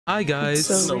Hi guys.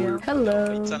 So real.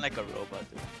 Hello. You sound like a robot,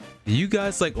 dude. Do you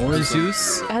guys like orange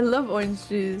juice? I love orange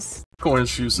juice.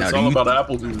 Orange juice. It's Now, all about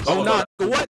apple juice. Oh no!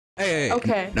 What? Hey.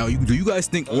 Okay. Now, do you guys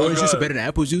think orange juice is better than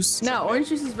apple juice? No, orange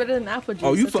juice is better than apple juice.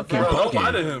 Oh, you That's a fucking fact. Bro, don't bugging.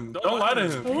 lie to him. Don't lie to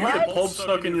him. You get pulp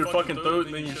stuck in your fucking throat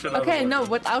and then you shit out. Okay, no,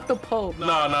 without the pulp.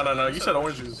 No. You said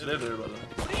orange juice. They're there, brother.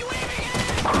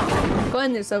 Go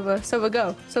in there, Silva. Silva,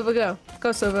 go. Silva, go.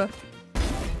 Go, Silva.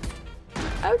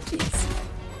 Oh, jeez.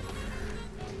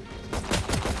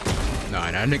 Nah,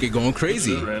 that nigga going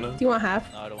crazy. Do you want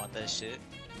half? No, I don't want that shit.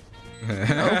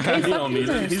 Okay, He don't need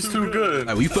it. He's too good.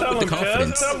 Like, we fuck with the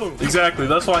confidence. Exactly.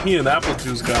 That's why he an apple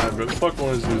juice guy, bro. Fuck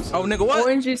orange juice. Oh, nigga, what?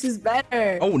 Orange juice is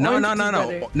better. Oh, no. Orange juice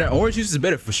is better. No, orange juice is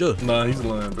better for sure. Nah, he's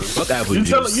lying, bro. Fuck apple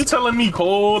juice. You telling me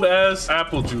cold ass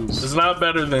apple juice is not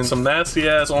better than some nasty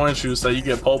ass orange juice that you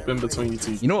get pulp in between your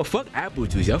teeth? You know what? Fuck apple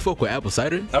juice. Y'all fuck with apple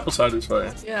cider? Apple cider's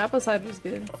fire. Yeah, apple cider is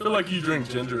good. I feel like you drink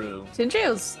ginger ale. Ginger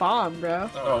ale's bomb, bro.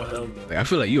 Oh hell no. Like, I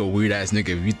feel like you a weird ass nigga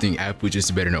if you think apple juice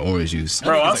is better than orange juice.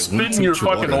 Bro, I'll Like, spit in your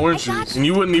fucking orange juice and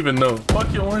you wouldn't even know.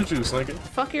 Fuck your orange juice, nigga.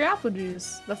 Fuck your apple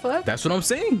juice. The fuck? That's what I'm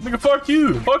saying. Nigga, fuck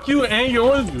you. Fuck you and your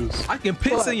orange juice. I can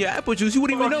piss in your apple juice. You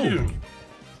wouldn't Fuck even know. you.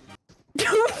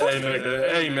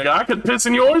 Hey nigga, I could piss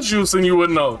in your orange juice and you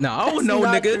wouldn't know. Nah, I would know,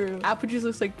 Not nigga. true. Apple juice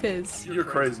looks like piss. You're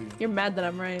crazy. You're mad that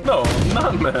I'm right. No, I'm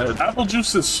not mad. Apple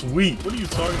juice is sweet. What are you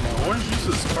talking about? Orange juice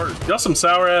is tart. Y'all some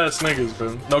sour ass niggas,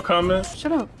 bro. No comment?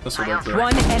 Shut up. That's what I said.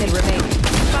 One enemy remaining.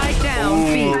 Spike down.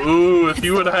 B. Ooh, if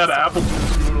you would have had apple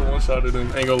juice, you would have one-shotted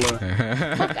him. Ain't gonna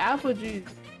lie. Fuck apple juice.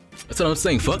 That's what I'm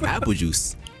saying. Fuck apple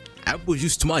juice. Apple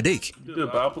juice to my dick. You did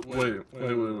apple? Wait.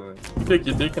 You take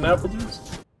your dick in apple juice?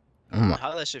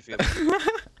 How that shit feel?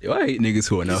 Yo, I hate niggas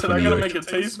who are You not said from I New gotta York. make it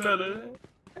taste better.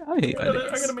 I hate I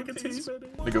niggas. gotta make it taste better.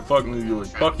 Nigga, fuck New York.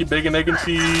 Fuck your bacon, egg, and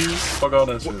cheese. Fuck all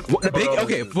that shit. What, the Fuck all bacon? that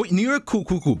Okay, shit. for New York,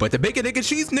 cool. But the bacon, egg, and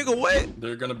cheese, nigga, what?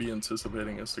 They're gonna be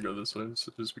anticipating us to go this way, so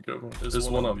just be careful. There's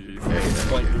one up you. He's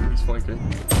flanking. He's flanking.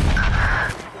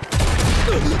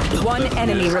 One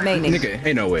enemy remaining. Nigga,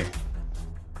 ain't no way.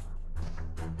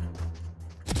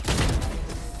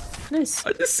 Nice.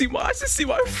 I just see my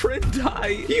friend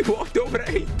die. He walked over there,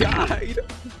 he died.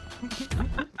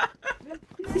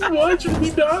 What? He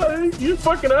died? You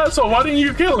fucking asshole. Why didn't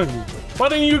you kill him? Why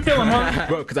didn't you kill him, huh?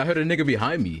 Bro, cause I heard a nigga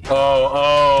behind me.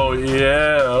 Oh,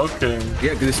 yeah, okay.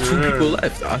 Yeah, cause there's two people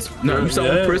left. No, you saw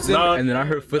one person, and then I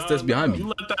heard footsteps behind You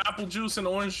me. let the apple juice and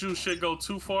orange juice shit go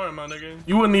too far, my nigga.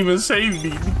 You wouldn't even save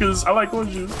me because I like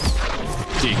orange juice.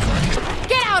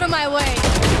 Get out of my way.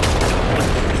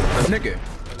 Nigga.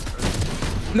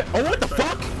 Oh, what the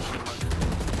fuck?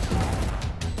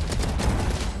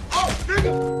 Oh,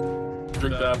 nigga.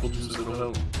 Drink the apple juice, it'll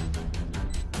help.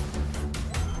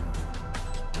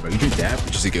 Bro, you drink that,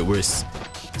 but just to get worse.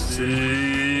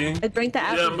 See? I drank the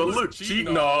apple Yeah, but juice. look, she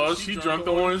drunk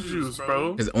the orange juice,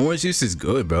 bro. Cause orange juice is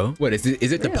good, bro. What is it?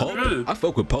 Is it the pulp? Good. I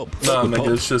fuck with pulp. Nah, Fuck with nigga, pulp.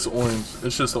 it's just orange.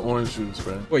 It's just the orange juice,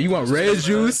 bro. Wait, you want red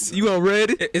juice? You want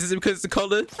red? Is it because it's the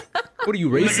color? What are you,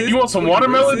 racist? You want some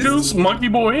watermelon Racist? juice, monkey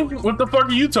boy? What the fuck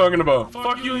are you talking about?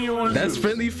 Fuck you and your orange That's juice.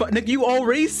 friendly. Nigga, you all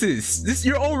racist.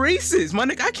 You're all racist, my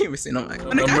nigga. I can't say no. I'm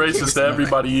racist to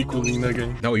everybody equally,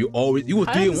 nigga. No, you always you were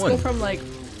How 3 did and this go 1. from like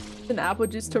an apple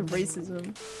juice to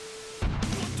racism?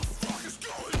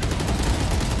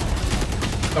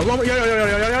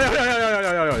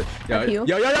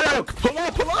 Yo, pull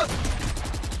up.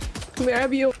 Come here,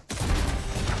 have you.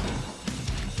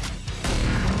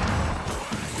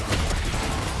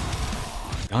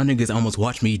 Y'all niggas almost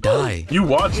watched me die. You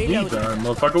watched me die,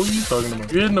 motherfucker. What are you talking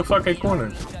about? You're in the fucking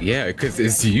corner. Yeah, cause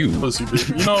it's you. Pussy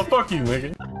bitch. You know what? Fuck you,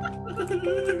 nigga.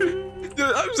 Dude,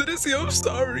 I'm seriously, I'm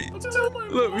sorry.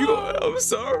 Look, I'm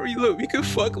sorry. Look, we can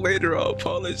fuck later. I'll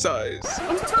apologize.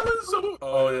 I'm telling Sophie.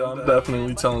 Oh, yeah, I'm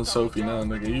definitely telling Sophie now,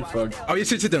 nigga. You fuck. Oh, yeah,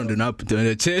 shit, don't do not do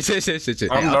it. Shit.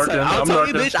 I'm narking. I'll I'm tell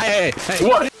you, narking. bitch. Hey.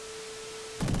 What?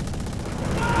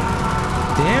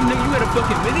 Damn, nigga, you got a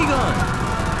fucking minigun.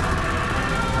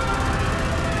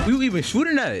 We were even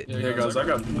shooting at it. Yeah, guys, I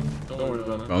got you. Don't worry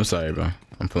about it. Bro, I'm sorry, bro.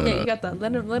 I'm pulling Yeah, you up. got that.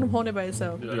 Let him hold it by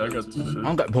himself. Yeah, I got this shit. I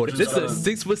don't got, bro, this is a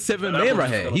 6'7" man right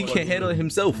here. He can't handle it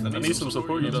himself. I need some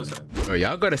support, you know. Bro,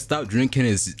 y'all gotta stop drinking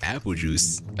his apple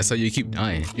juice. That's how you keep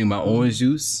dying. Drink my orange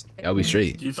juice, y'all be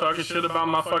straight. You talking shit about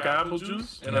my fucking apple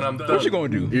juice, and then I'm done. What you gonna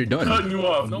do? You're done. Cutting you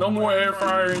off. No more air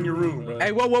fryer in your room, bro.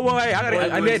 Hey, whoa, hey,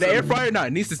 I need the air fryer now.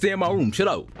 It needs to stay in my room. Chill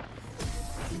out.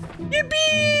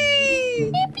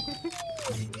 Yippee!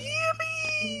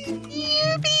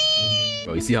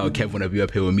 Bro, you see how Kev wanna be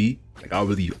up here with me? Like I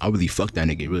really fuck that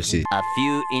nigga, real shit. A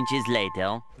few inches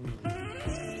later.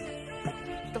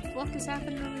 What the fuck is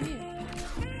happening over here?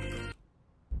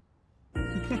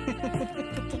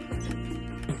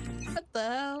 What the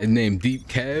hell? His name Deep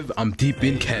Kev. I'm deep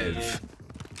in Kev.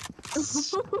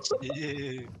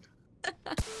 Yeah.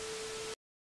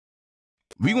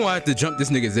 We gonna have to jump this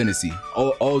nigga's Zenithsy.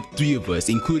 All three of us,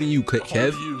 including you,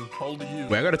 Kev. Hold you.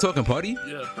 Wait, I got a talking party?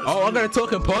 Yeah. Oh, I got a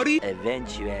talking party?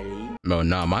 Eventually. No,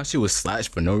 nah, my shit was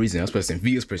slashed for no reason. I was pressing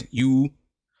V, I was pressing U.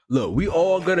 Look, we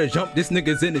all gotta jump this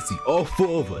nigga's Zenithsy. All 4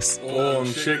 of us. Oh, I'm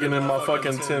shaking in my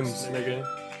fucking Timbs, nigga.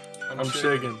 I'm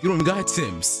shaking. You don't even got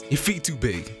Tim's. Your feet too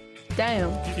big.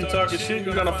 Damn. If you talking shit,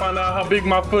 you're gonna find out how big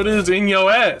my foot is in your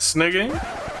ass, nigga.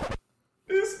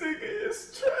 This nigga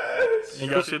is trash. You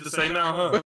got shit to say now,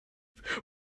 huh?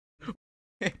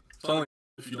 It's only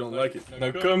if you don't like it.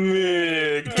 Now come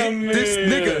here. Come here. This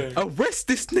nigga. Arrest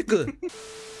this nigga.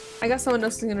 I got someone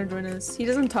else who's gonna join us. He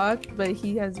doesn't talk, but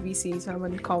he has VC, so I'm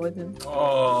gonna call with him.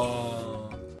 Oh.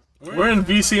 We're in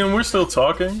VC and we're still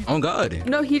talking. On God.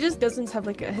 No, he just doesn't have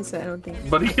like a headset, I don't think.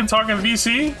 But he can talk in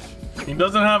VC? He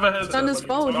doesn't have a headset. He's on his but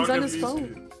phone. He's talk on in his VC.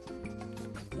 phone.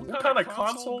 What kind of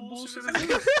console bullshit is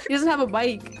this? He doesn't have a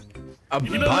bike. A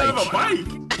He doesn't have a bike.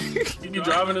 He be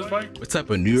driving his bike? What type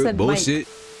of New York Said bullshit?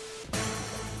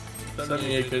 Send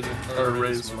me a kid or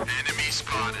raise. Enemy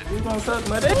spotted. We gonna set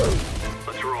my day.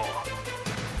 Let's roll.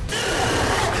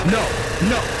 No.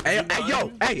 Hey,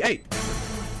 yo. Hey.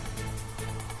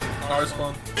 Our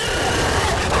spawn.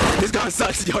 This gun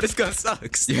sucks, yo. This gun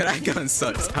sucks. Yeah, that gun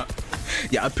sucks.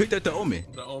 Yeah, I picked up the Omen.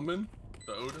 The Omen?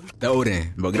 The Odin? The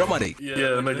Odin. Bro, get on my dick. Yeah,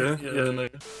 nigga. Yeah,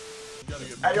 nigga.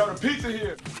 Hey, yo, the pizza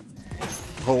here.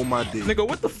 Hold my dick. Nigga,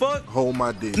 what the fuck? Hold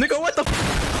my dick. Nigga, what the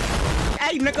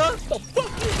Hey, nigga. What the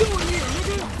fuck you doing here,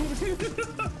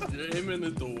 nigga? You're aiming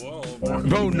at the wall, bro.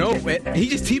 Bro, no, man. He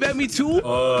just teabagged me too? Get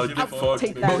I fucked, would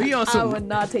take man. that. Bro, he on some- I would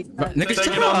not take that. Nigga, Take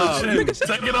shut it on up. the chin. Nigga,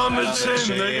 Take it on the chin,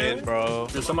 Shit, nigga. bro.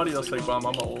 If somebody else take bomb,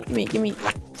 I'm old. Give me.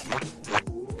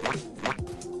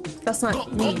 That's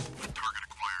not me.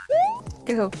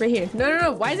 Go, right here.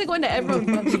 No. Why is it going to everyone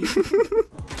but me?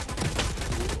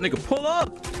 Nigga, pull up.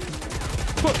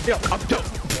 Yo, I'm dope.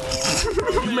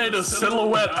 You made a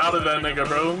silhouette out of that nigga,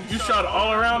 bro. You shot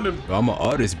all around him. Bro, I'm an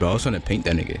artist, bro. I was trying to paint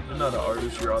that nigga. You're not an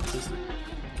artist, you're autistic.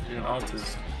 You're an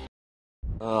autist.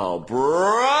 Oh,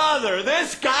 brother,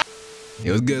 this guy.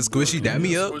 It was good, Squishy. Dab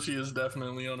me up. Squishy is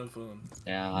definitely on his phone.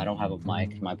 Yeah, I don't have a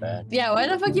mic. My bad. Yeah, why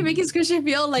the fuck you making Squishy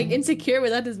feel like insecure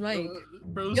without his mic?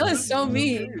 Bro, Y'all is so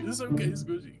mean. It's okay,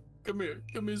 Squishy. Come here,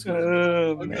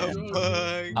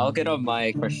 Squishy. I'll get a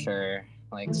mic for sure.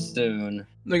 Like soon.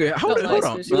 Nigga, hold Don't on.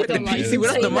 lie, You Squishy. got the Don't lie. PC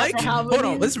without the Say that mic? for how Hold on,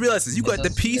 many- let's realize this. You got the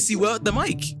PC without the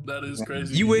mic. That is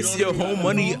crazy. You waste your whole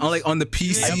money on like on the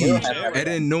PC and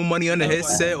then no money on the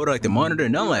headset or like the monitor,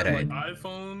 none like that.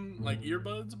 iPhone, like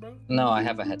earbuds, bro? No, I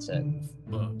have a headset.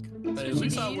 Fuck. Hey, at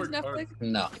least I Use work hard. Netflix?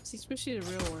 No. See, Squishy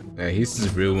the real one. Yeah, he's the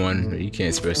real one. He can't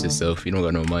express himself. He don't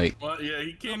got no mic. Well, yeah,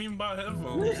 he can't even buy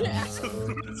headphones.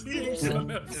 He ain't got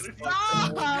Netflix.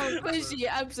 Oh, Squishy,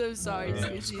 I'm so sorry,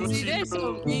 Squishy. See, they're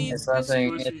so mean. It's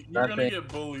nothing. Squishy, It's you're gonna nothing. get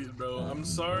bullied, bro. I'm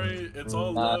sorry. It's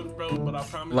all love, bro, but I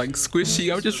promise Like you,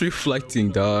 Squishy, I'm just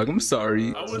reflecting, dog. I'm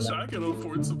sorry. I wish I could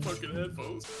afford some fucking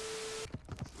headphones.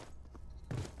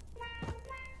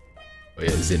 Oh yeah,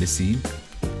 Zenithsy.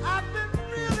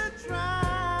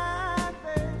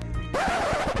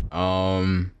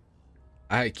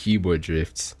 I had keyboard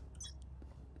drifts.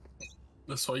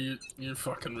 That's why you're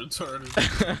fucking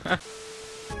retarded.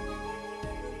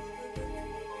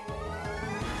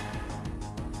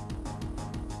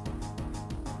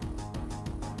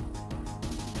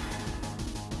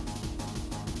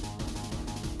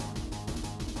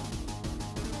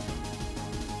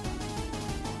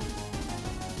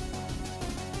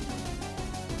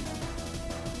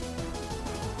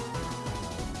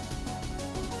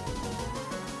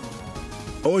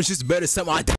 Oh, it's just better something I